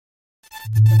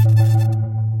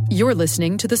You're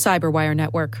listening to the Cyberwire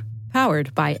Network,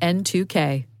 powered by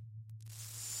N2K.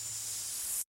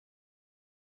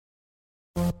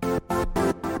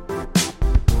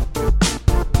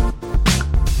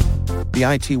 The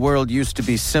IT world used to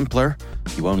be simpler.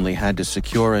 You only had to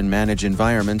secure and manage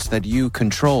environments that you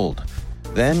controlled.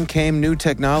 Then came new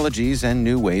technologies and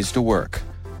new ways to work.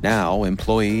 Now,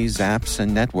 employees, apps,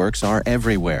 and networks are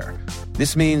everywhere.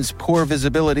 This means poor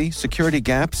visibility, security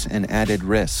gaps, and added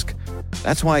risk.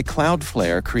 That's why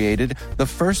Cloudflare created the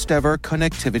first-ever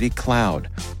connectivity cloud.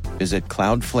 Visit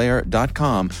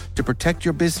cloudflare.com to protect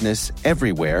your business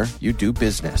everywhere you do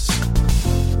business.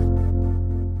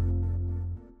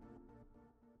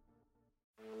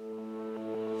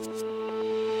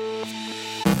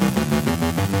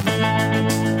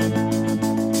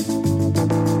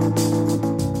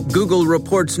 Google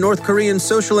reports North Korean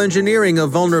social engineering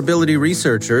of vulnerability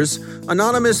researchers.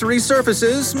 Anonymous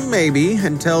resurfaces, maybe,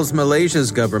 and tells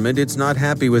Malaysia's government it's not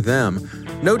happy with them.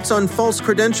 Notes on false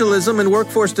credentialism and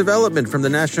workforce development from the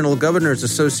National Governors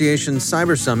Association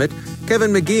Cyber Summit.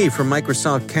 Kevin McGee from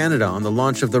Microsoft Canada on the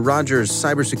launch of the Rogers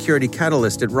Cybersecurity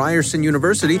Catalyst at Ryerson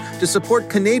University to support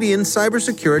Canadian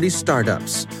cybersecurity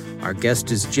startups. Our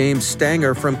guest is James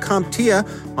Stanger from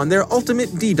CompTIA on their ultimate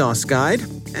DDoS guide.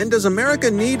 And does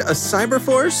America need a cyber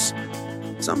force?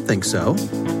 Some think so.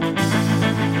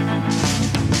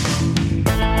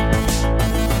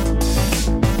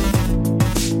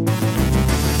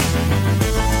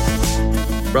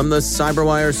 From the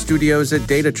Cyberwire studios at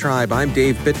Data Tribe, I'm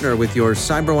Dave Bittner with your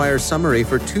Cyberwire summary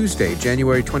for Tuesday,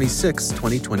 January 26,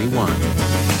 2021.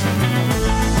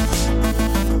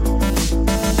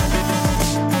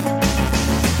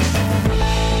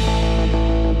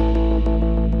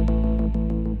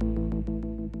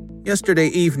 Yesterday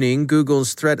evening,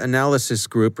 Google's threat analysis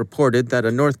group reported that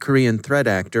a North Korean threat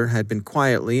actor had been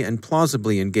quietly and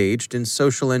plausibly engaged in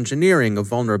social engineering of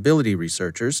vulnerability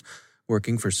researchers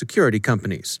working for security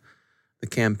companies. The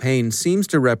campaign seems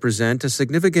to represent a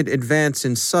significant advance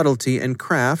in subtlety and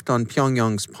craft on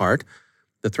Pyongyang's part.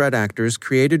 The threat actors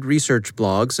created research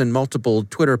blogs and multiple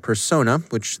Twitter persona,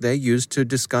 which they used to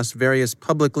discuss various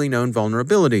publicly known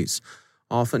vulnerabilities,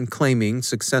 often claiming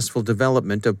successful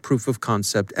development of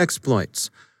proof-of-concept exploits.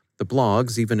 The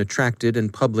blogs even attracted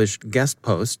and published guest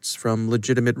posts from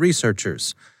legitimate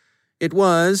researchers. It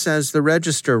was, as the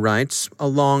Register writes, a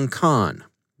long con.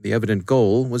 The evident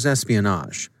goal was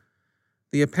espionage.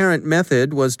 The apparent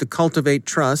method was to cultivate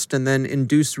trust and then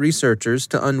induce researchers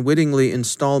to unwittingly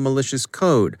install malicious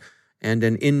code and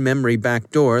an in-memory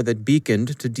backdoor that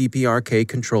beaconed to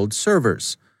DPRK-controlled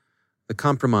servers. The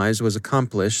compromise was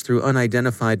accomplished through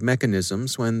unidentified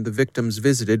mechanisms when the victims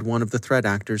visited one of the threat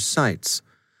actors' sites.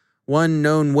 One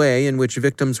known way in which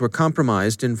victims were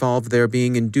compromised involved their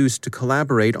being induced to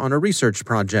collaborate on a research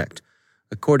project.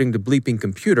 According to Bleeping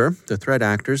Computer, the threat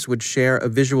actors would share a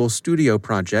Visual Studio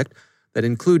project that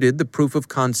included the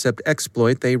proof-of-concept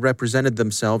exploit they represented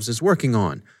themselves as working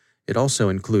on. It also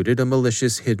included a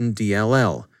malicious hidden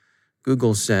DLL.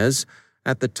 Google says,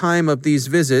 at the time of these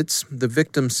visits, the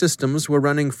victim systems were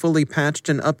running fully patched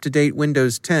and up-to-date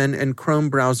Windows 10 and Chrome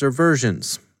browser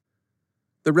versions.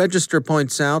 The Register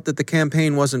points out that the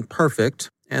campaign wasn't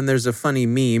perfect, and there's a funny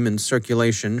meme in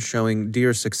circulation showing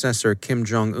dear successor Kim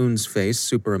Jong-un's face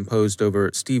superimposed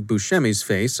over Steve Buscemi's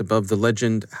face above the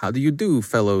legend, "How do you do,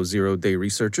 fellow zero-day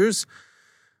researchers?"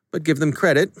 But give them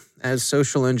credit. As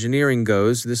social engineering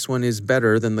goes, this one is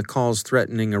better than the calls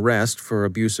threatening arrest for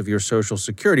abuse of your social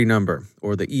security number,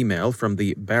 or the email from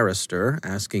the barrister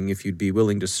asking if you'd be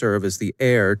willing to serve as the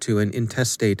heir to an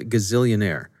intestate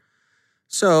gazillionaire.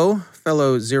 So,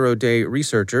 fellow zero-day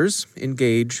researchers,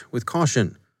 engage with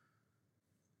caution.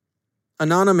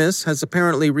 Anonymous has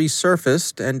apparently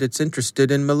resurfaced, and it's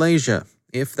interested in Malaysia,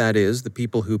 if that is, the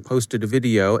people who posted a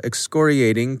video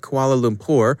excoriating Kuala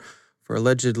Lumpur for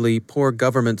allegedly poor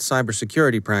government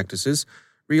cybersecurity practices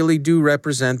really do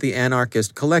represent the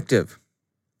anarchist collective.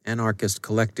 Anarchist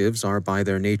collectives are by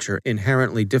their nature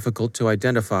inherently difficult to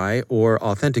identify or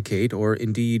authenticate or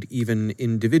indeed even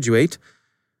individuate.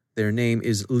 Their name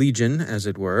is Legion, as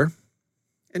it were.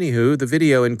 Anywho, the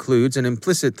video includes an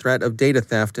implicit threat of data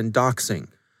theft and doxing.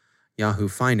 Yahoo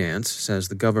Finance says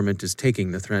the government is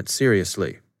taking the threat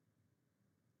seriously.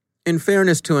 In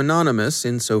fairness to Anonymous,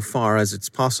 insofar as it's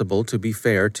possible to be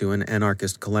fair to an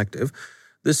anarchist collective,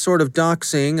 this sort of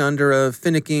doxing under a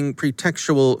finicking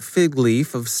pretextual fig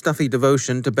leaf of stuffy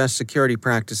devotion to best security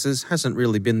practices hasn't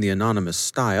really been the Anonymous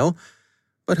style,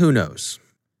 but who knows?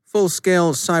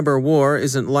 Full-scale cyber war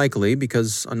isn't likely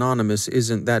because Anonymous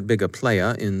isn't that big a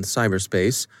playa in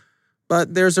cyberspace,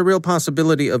 but there's a real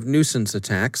possibility of nuisance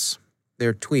attacks.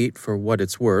 Their tweet, for what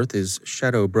it's worth, is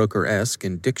shadow broker-esque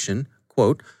in diction.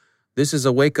 Quote, "This is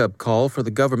a wake-up call for the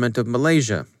government of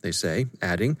Malaysia," they say,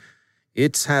 adding,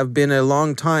 "It's have been a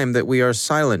long time that we are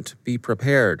silent. Be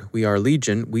prepared. We are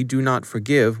legion. We do not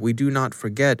forgive. We do not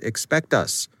forget. Expect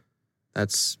us."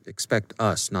 That's expect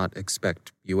us, not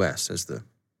expect US, as the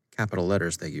capital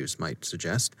letters they use might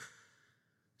suggest.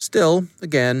 Still,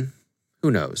 again,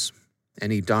 who knows?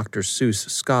 Any Dr. Seuss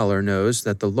scholar knows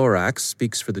that the Lorax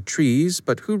speaks for the trees,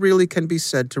 but who really can be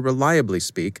said to reliably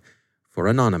speak for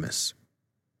Anonymous?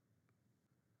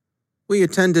 We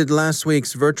attended last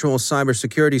week's virtual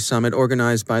cybersecurity summit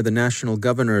organized by the National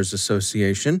Governors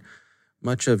Association.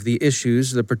 Much of the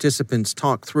issues the participants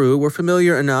talked through were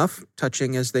familiar enough,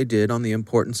 touching as they did on the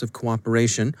importance of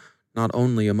cooperation, not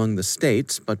only among the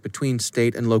states, but between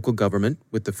state and local government,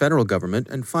 with the federal government,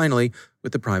 and finally,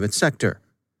 with the private sector.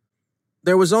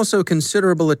 There was also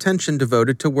considerable attention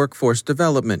devoted to workforce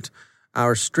development.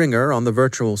 Our stringer on the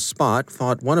virtual spot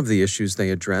thought one of the issues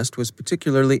they addressed was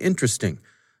particularly interesting,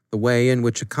 the way in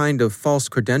which a kind of false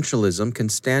credentialism can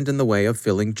stand in the way of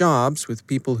filling jobs with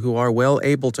people who are well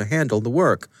able to handle the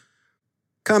work.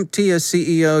 CompTIA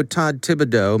CEO Todd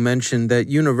Thibodeau mentioned that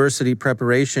university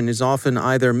preparation is often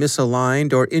either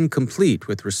misaligned or incomplete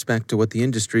with respect to what the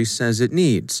industry says it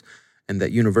needs, and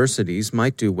that universities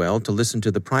might do well to listen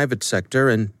to the private sector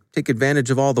and take advantage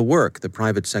of all the work the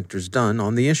private sector's done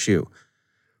on the issue.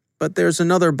 But there's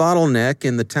another bottleneck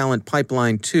in the talent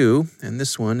pipeline too, and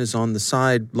this one is on the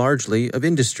side largely of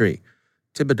industry.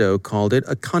 Thibodeau called it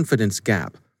a confidence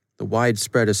gap, the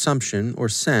widespread assumption or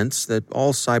sense that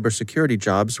all cybersecurity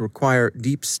jobs require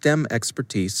deep STEM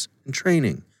expertise and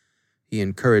training. He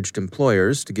encouraged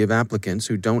employers to give applicants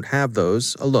who don't have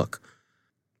those a look.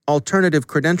 Alternative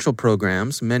credential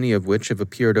programs, many of which have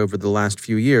appeared over the last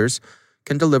few years,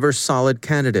 can deliver solid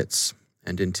candidates.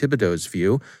 And in Thibodeau's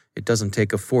view, it doesn't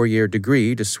take a 4-year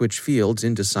degree to switch fields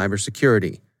into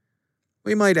cybersecurity.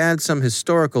 We might add some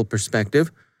historical perspective.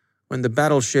 When the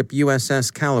battleship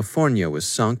USS California was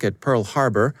sunk at Pearl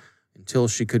Harbor, until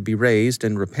she could be raised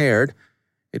and repaired,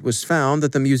 it was found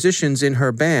that the musicians in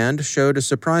her band showed a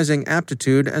surprising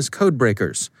aptitude as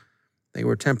codebreakers. They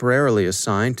were temporarily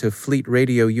assigned to Fleet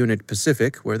Radio Unit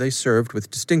Pacific, where they served with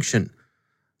distinction.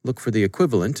 Look for the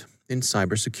equivalent in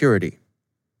cybersecurity.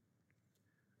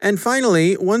 And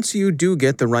finally, once you do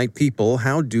get the right people,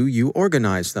 how do you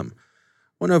organize them?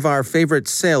 One of our favorite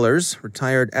sailors,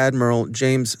 retired Admiral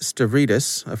James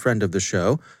Stavridis, a friend of the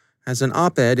show, has an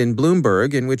op-ed in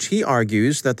Bloomberg in which he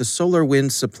argues that the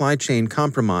SolarWinds supply chain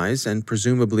compromise and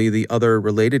presumably the other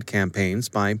related campaigns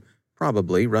by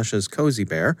probably Russia's Cozy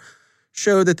Bear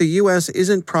show that the U.S.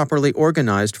 isn't properly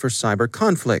organized for cyber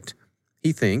conflict.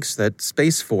 He thinks that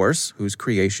Space Force, whose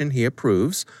creation he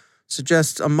approves,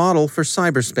 suggests a model for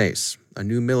cyberspace. A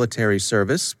new military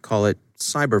service, call it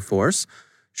Cyber Force,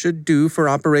 should do for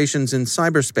operations in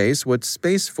cyberspace what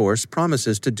Space Force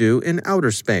promises to do in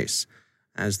outer space.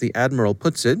 As the Admiral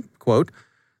puts it, quote,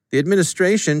 "The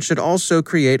administration should also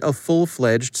create a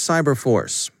full-fledged cyber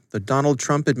force. The Donald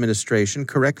Trump administration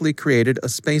correctly created a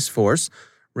Space Force,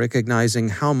 recognizing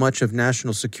how much of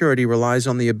national security relies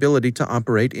on the ability to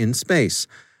operate in space,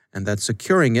 and that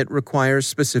securing it requires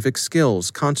specific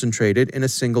skills concentrated in a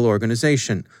single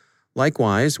organization.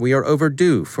 Likewise, we are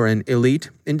overdue for an elite,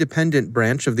 independent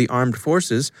branch of the armed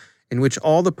forces in which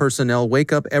all the personnel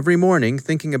wake up every morning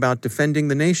thinking about defending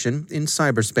the nation in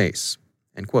cyberspace."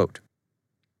 End quote.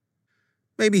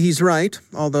 Maybe he's right,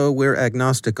 although we're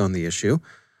agnostic on the issue.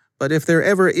 But if there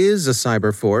ever is a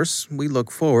cyber force, we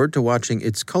look forward to watching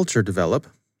its culture develop.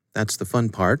 That's the fun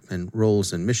part, and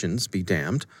roles and missions be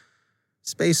damned.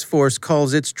 Space Force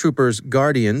calls its troopers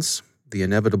guardians. The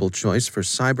inevitable choice for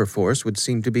Cyber Force would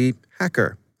seem to be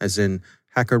hacker, as in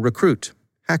hacker recruit,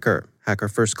 hacker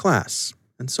first class,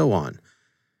 and so on.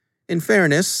 In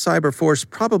fairness, Cyber Force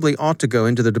probably ought to go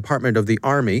into the Department of the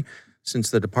Army, since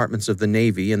the departments of the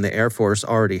Navy and the Air Force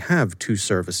already have 2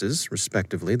 services,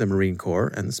 respectively, the Marine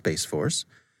Corps and the Space Force.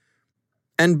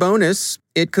 And bonus,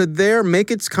 it could there make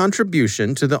its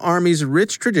contribution to the Army's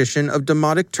rich tradition of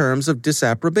demotic terms of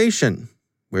disapprobation,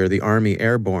 where the Army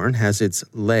Airborne has its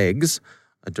legs,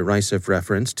 a derisive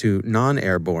reference to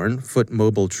non-airborne,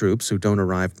 foot-mobile troops who don't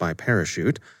arrive by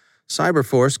parachute. Cyber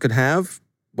Force could have,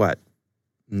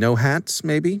 no hats,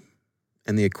 maybe?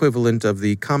 And the equivalent of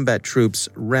the combat troops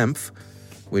REMF,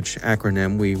 which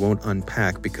acronym we won't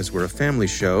unpack because we're a family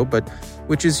show, but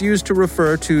which is used to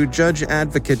refer to Judge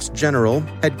Advocates General,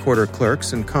 headquarter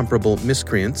clerks, and comparable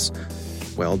miscreants.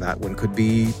 Well, that one could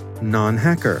be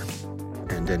non-hacker.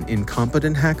 And an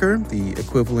incompetent hacker, the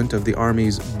equivalent of the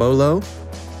Army's BOLO?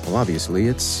 Well, obviously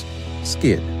it's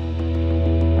SKID.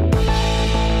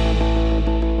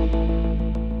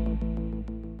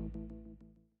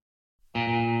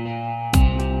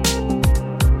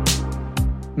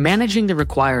 Managing the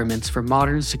requirements for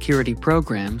modern security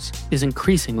programs is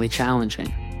increasingly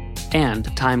challenging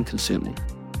and time-consuming.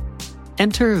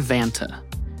 Enter Vanta.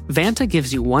 Vanta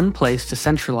gives you one place to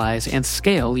centralize and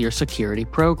scale your security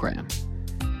program.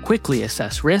 Quickly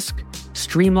assess risk,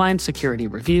 streamline security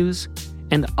reviews,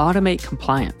 and automate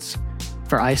compliance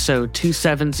for ISO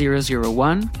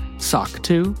 27001, SOC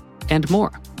 2, and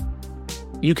more.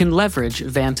 You can leverage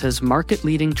Vanta's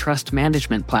market-leading trust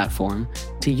management platform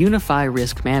to unify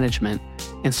risk management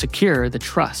and secure the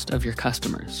trust of your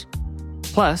customers.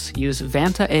 Plus, use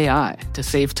Vanta AI to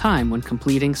save time when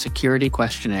completing security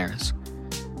questionnaires.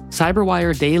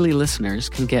 CyberWire Daily listeners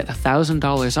can get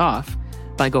 $1,000 off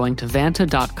by going to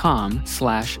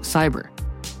vanta.com/cyber.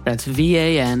 That's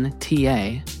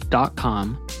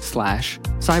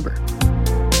VANTA.com/cyber.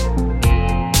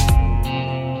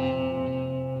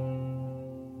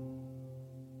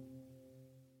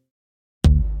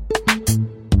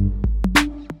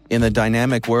 In the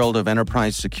dynamic world of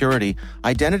enterprise security,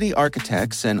 identity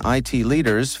architects and IT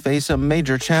leaders face a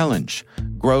major challenge.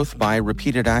 Growth by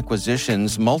repeated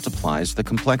acquisitions multiplies the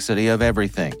complexity of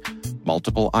everything.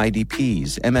 Multiple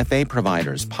IDPs, MFA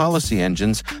providers, policy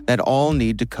engines that all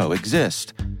need to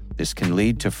coexist. This can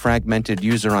lead to fragmented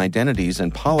user identities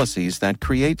and policies that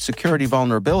create security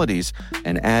vulnerabilities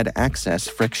and add access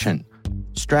friction.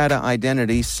 Strata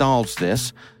Identity solves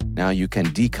this. Now you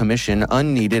can decommission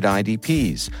unneeded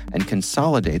IDPs and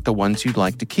consolidate the ones you'd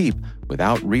like to keep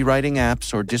without rewriting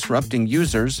apps or disrupting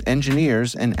users,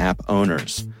 engineers, and app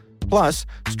owners. Plus,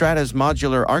 Strata's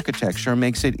modular architecture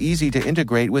makes it easy to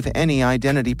integrate with any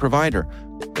identity provider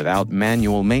without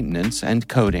manual maintenance and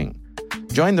coding.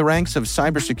 Join the ranks of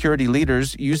cybersecurity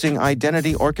leaders using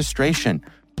identity orchestration.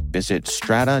 Visit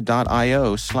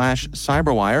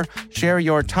strata.io/cyberwire, share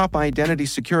your top identity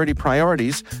security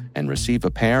priorities, and receive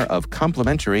a pair of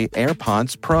complimentary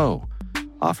AirPods Pro.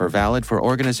 Offer valid for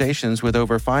organizations with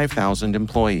over 5,000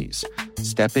 employees.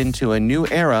 Step into a new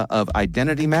era of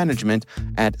identity management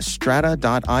at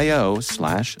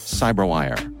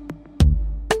strata.io/cyberwire.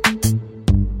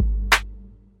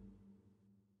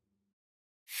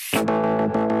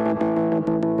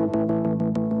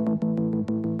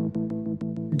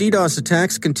 DDoS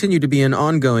attacks continue to be an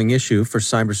ongoing issue for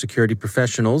cybersecurity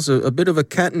professionals, a bit of a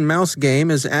cat-and-mouse game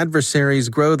as adversaries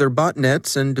grow their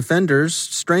botnets and defenders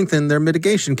strengthen their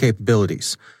mitigation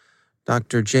capabilities.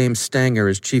 Dr. James Stanger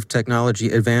is Chief Technology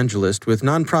Evangelist with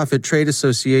nonprofit trade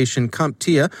association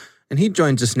CompTIA, and he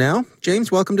joins us now.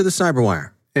 James, welcome to the Cyberwire.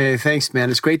 Hey, thanks,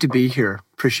 man. It's great to be here.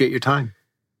 Appreciate your time.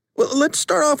 Well, let's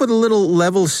start off with a little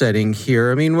level setting here.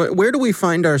 I mean, where do we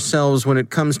find ourselves when it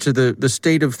comes to the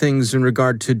state of things in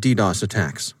regard to DDoS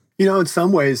attacks? You know, in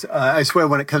some ways, I swear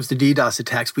when it comes to DDoS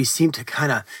attacks, we seem to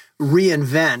kind of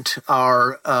reinvent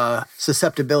our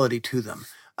susceptibility to them.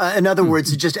 In other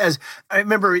words, just as I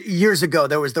remember years ago,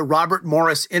 there was the Robert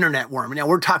Morris internet worm. Now,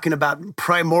 we're talking about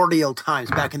primordial times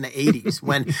back in the 80s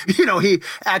when, he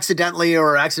accidentally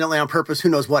on purpose, who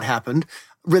knows what happened,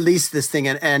 released this thing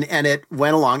and it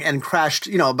went along and crashed,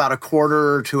 about a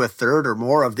quarter to a third or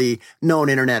more of the known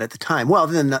internet at the time. Well,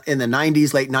 then in the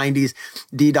 90s, late 90s,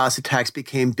 DDoS attacks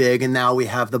became big. And now we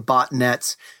have the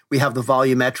botnets, we have the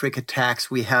volumetric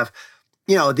attacks, we have,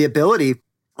 the ability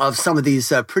of some of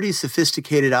these pretty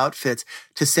sophisticated outfits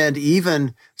to send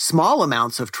even small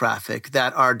amounts of traffic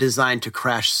that are designed to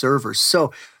crash servers.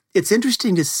 So it's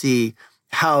interesting to see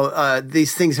how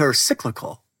these things are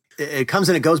cyclical. It comes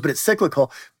and it goes, but it's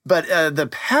cyclical. But the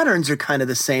patterns are kind of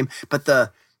the same, but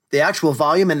the actual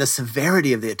volume and the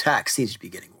severity of the attack seems to be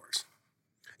getting worse.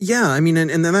 Yeah, I mean,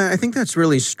 and then I think that's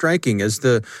really striking as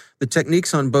the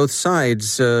techniques on both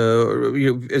sides,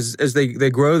 as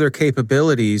they grow their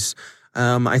capabilities.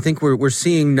 I think we're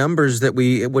seeing numbers that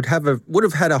we would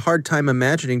have had a hard time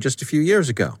imagining just a few years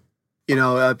ago.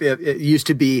 It used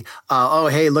to be,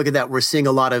 hey, look at that. We're seeing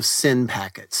a lot of SYN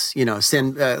packets,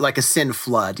 like a SYN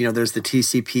flood. There's the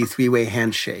TCP three-way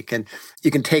handshake, and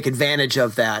you can take advantage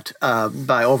of that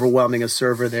by overwhelming a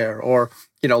server there, or,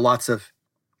 lots of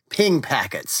ping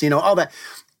packets, all that.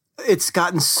 It's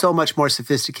gotten so much more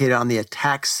sophisticated on the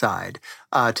attack side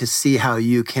to see how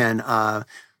you can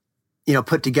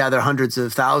put together hundreds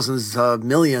of thousands of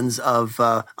millions of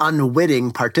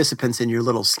unwitting participants in your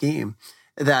little scheme,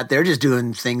 that they're just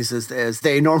doing things as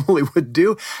they normally would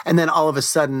do. And then all of a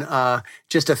sudden,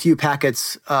 just a few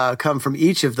packets come from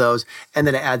each of those, and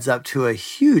then it adds up to a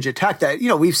huge attack that,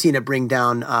 we've seen it bring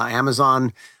down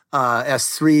Amazon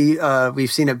S3.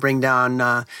 We've seen it bring down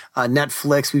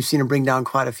Netflix. We've seen it bring down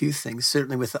quite a few things,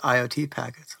 certainly with the IoT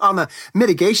packets. On the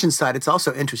mitigation side, it's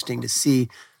also interesting to see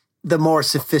the more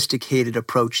sophisticated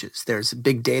approaches. There's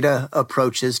big data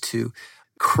approaches to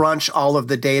crunch all of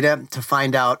the data to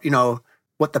find out,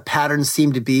 what the patterns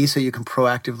seem to be so you can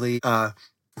proactively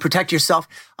protect yourself.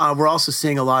 We're also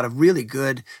seeing a lot of really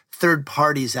good third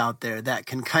parties out there that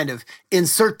can kind of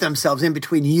insert themselves in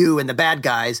between you and the bad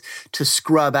guys to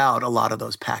scrub out a lot of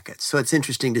those packets. So it's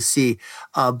interesting to see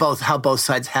how both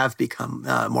sides have become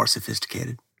more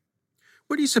sophisticated.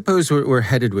 Where do you suppose we're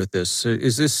headed with this?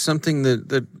 Is this something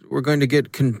that we're going to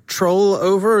get control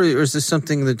over, or is this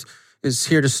something that is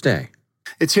here to stay?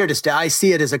 It's here to stay. I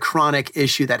see it as a chronic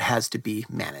issue that has to be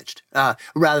managed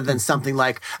rather than something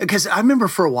like, because I remember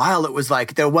for a while it was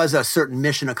like there was a certain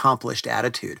mission accomplished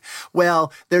attitude.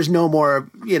 Well, there's no more,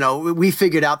 we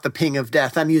figured out the ping of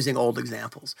death. I'm using old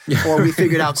examples. Or we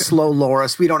figured out slow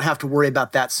loris. We don't have to worry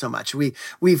about that so much.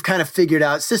 We've kind of figured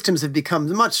out systems have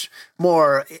become much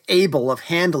more able of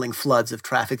handling floods of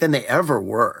traffic than they ever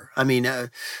were. I mean,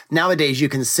 nowadays you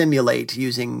can simulate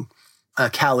using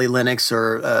Kali Linux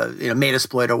or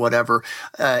Metasploit or whatever,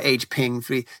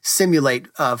 HPing, simulate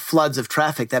floods of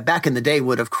traffic that back in the day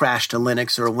would have crashed a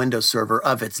Linux or a Windows server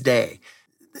of its day.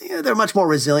 They're much more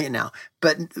resilient now.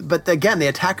 But again, the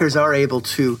attackers are able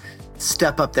to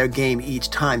step up their game each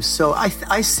time. So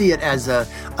I see it as a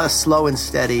slow and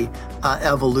steady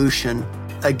evolution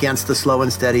against the slow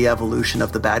and steady evolution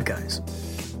of the bad guys.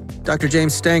 Dr.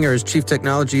 James Stanger is Chief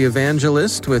Technology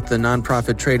Evangelist with the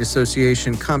nonprofit trade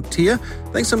association CompTIA.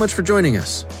 Thanks so much for joining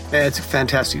us. It's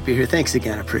fantastic to be here. Thanks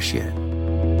again. I appreciate it.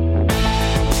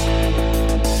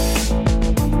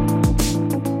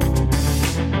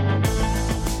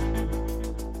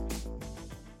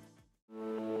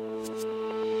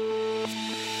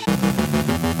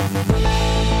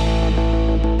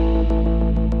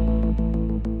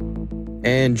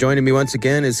 And joining me once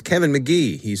again is Kevin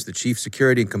McGee. He's the Chief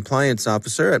Security and Compliance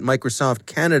Officer at Microsoft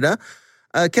Canada.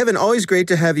 Kevin, always great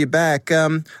to have you back.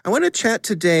 I want to chat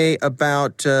today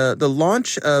about the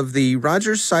launch of the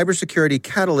Rogers Cybersecurity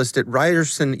Catalyst at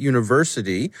Ryerson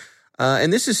University.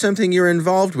 And this is something you're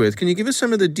involved with. Can you give us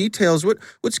some of the details?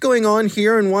 What's going on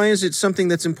here, and why is it something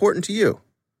that's important to you?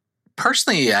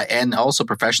 Personally, and also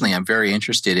professionally, I'm very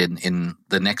interested in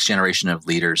the next generation of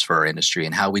leaders for our industry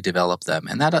and how we develop them.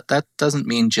 And that doesn't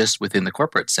mean just within the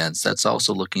corporate sense. That's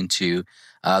also looking to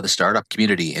the startup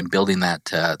community and building that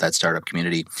startup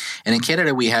community. And in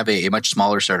Canada, we have a much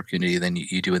smaller startup community than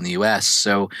you do in the U.S.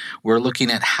 So we're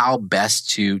looking at how best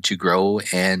to grow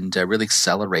and really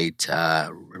accelerate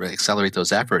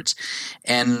those efforts.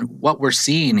 And what we're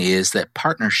seeing is that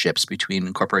partnerships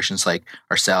between corporations like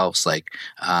ourselves, like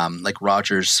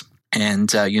Rogers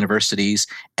and universities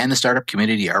and the startup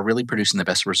community are really producing the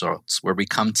best results, where we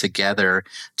come together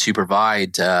to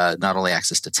provide not only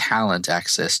access to talent,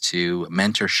 access to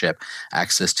mentorship,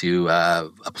 access to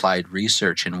applied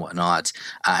research and whatnot,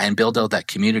 and build out that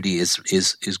community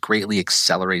is greatly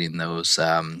accelerating those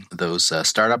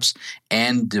startups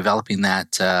and developing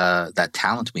that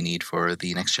talent we need for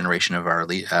the next generation of our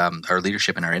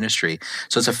leadership in our industry.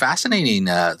 So it's a fascinating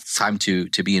time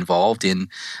to be involved in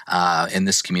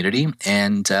this community.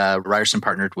 And Ryerson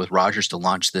partnered with Rogers to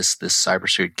launch this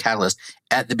cybersecurity catalyst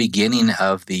at the beginning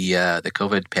of the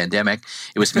COVID pandemic.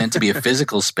 It was meant to be a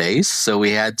physical space, so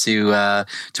we had to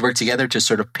work together to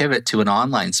sort of pivot to an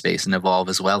online space and evolve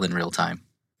as well in real time.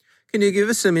 Can you give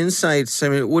us some insights? I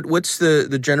mean, what's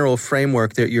the general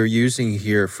framework that you're using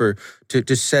here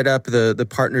to set up the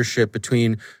partnership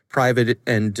between private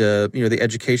and the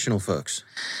educational folks?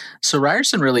 So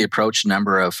Ryerson really approached a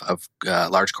number of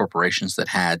large corporations that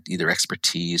had either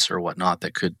expertise or whatnot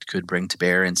that could bring to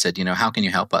bear and said, how can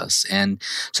you help us? And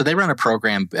so they run a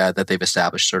program that they've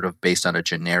established sort of based on a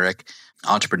generic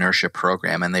entrepreneurship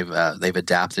program, and they've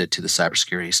adapted it to the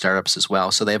cybersecurity startups as well.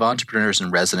 So they have entrepreneurs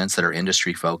in residence that are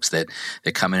industry folks that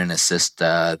come in and assist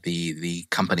the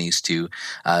companies to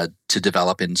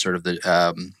develop in sort of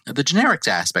the generic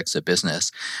aspects of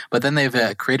business. But then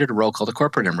they've created a role called a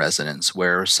corporate in residence,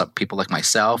 where some people like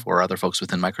myself or other folks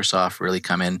within Microsoft really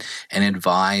come in and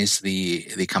advise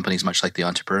the companies, much like the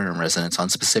entrepreneur in residence, on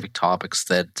specific topics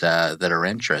that are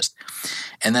interest.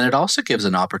 And then it also gives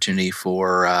an opportunity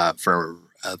for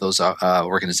those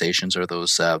organizations or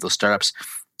those startups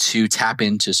to tap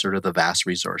into sort of the vast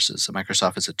resources. So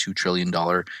Microsoft is a $2 trillion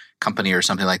company or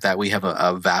something like that. We have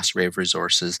a vast array of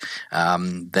resources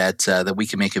that we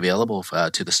can make available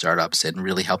to the startups and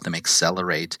really help them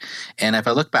accelerate. And if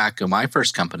I look back, my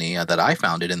first company that I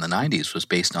founded in the 90s was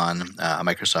based on a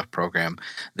Microsoft program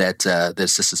that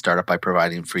assisted startup by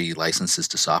providing free licenses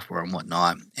to software and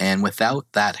whatnot. And without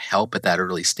that help at that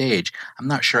early stage, I'm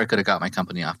not sure I could have got my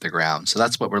company off the ground. So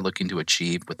that's what we're looking to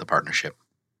achieve with the partnership.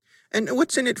 And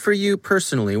what's in it for you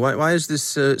personally? Why is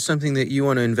this something that you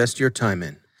want to invest your time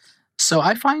in? So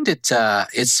I find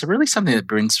it's really something that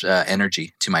brings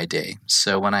energy to my day.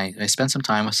 So when I spend some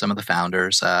time with some of the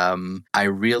founders, I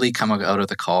really come out of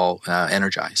the call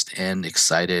energized and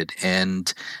excited.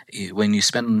 And when you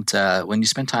spend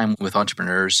time with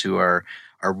entrepreneurs who are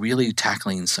really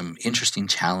tackling some interesting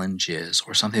challenges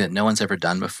or something that no one's ever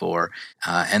done before,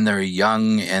 and they're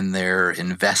young and they're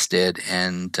invested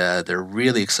and they're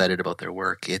really excited about their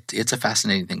work. It's a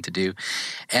fascinating thing to do.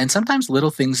 And sometimes little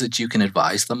things that you can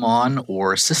advise them on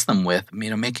or assist them with,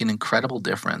 make an incredible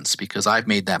difference, because I've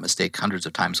made that mistake hundreds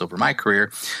of times over my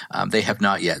career. They have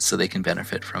not yet, so they can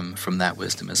benefit from that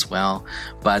wisdom as well.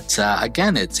 But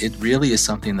again, it really is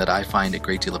something that I find a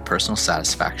great deal of personal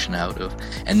satisfaction out of,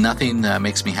 and nothing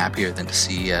makes me happier than to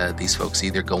see these folks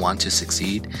either go on to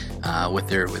succeed with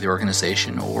their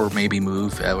organization, or maybe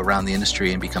move around the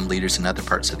industry and become leaders in other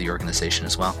parts of the organization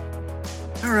as well.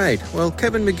 All right. Well,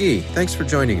 Kevin McGee, thanks for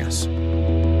joining us.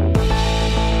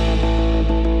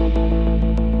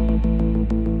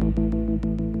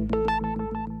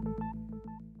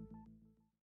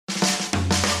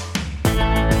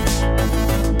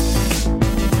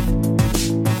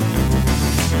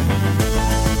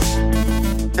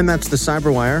 And that's the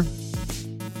Cyberwire.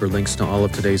 For links to all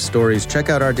of today's stories, check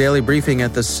out our daily briefing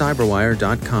at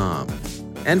thecyberwire.com.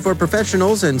 And for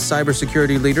professionals and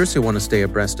cybersecurity leaders who want to stay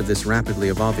abreast of this rapidly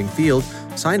evolving field,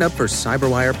 sign up for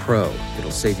Cyberwire Pro. It'll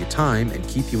save you time and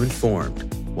keep you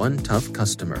informed. One tough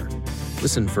customer.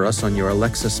 Listen for us on your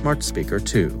Alexa smart speaker,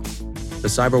 too. The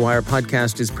Cyberwire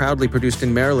podcast is proudly produced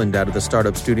in Maryland out of the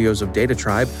startup studios of Data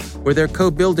Tribe, where they're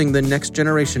co-building the next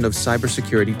generation of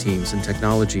cybersecurity teams and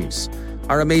technologies.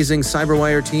 Our amazing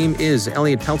Cyberwire team is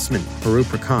Elliot Peltzman, Paru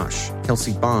Prakash,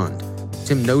 Kelsey Bond,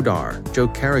 Tim Nodar, Joe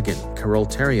Carrigan, Carol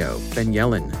Terrio, Ben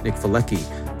Yellen, Nick Valecki,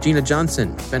 Gina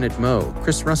Johnson, Bennett Moe,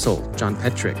 Chris Russell, John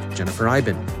Petrick, Jennifer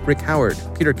Iben, Rick Howard,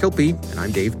 Peter Kilpie, and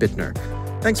I'm Dave Bittner.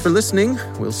 Thanks for listening.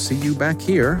 We'll see you back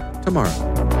here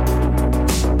tomorrow.